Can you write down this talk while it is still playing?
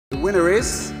winner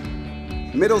is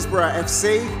Middlesbrough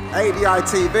FC, ADI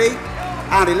TV,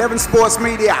 and 11 Sports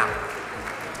Media.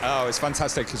 Oh, it's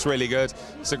fantastic. It's really good.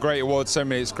 It's a great award.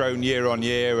 Certainly it's grown year on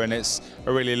year, and it's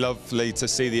really lovely to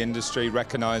see the industry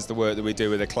recognise the work that we do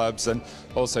with the clubs, and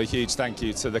also a huge thank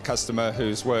you to the customer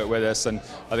who's worked with us, and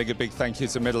I think a big thank you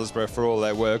to Middlesbrough for all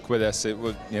their work with us. It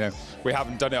would, we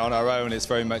haven't done it on our own. It's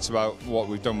very much about what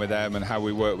we've done with them and how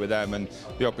we work with them, and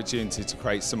the opportunity to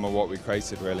create some of what we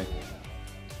created, really.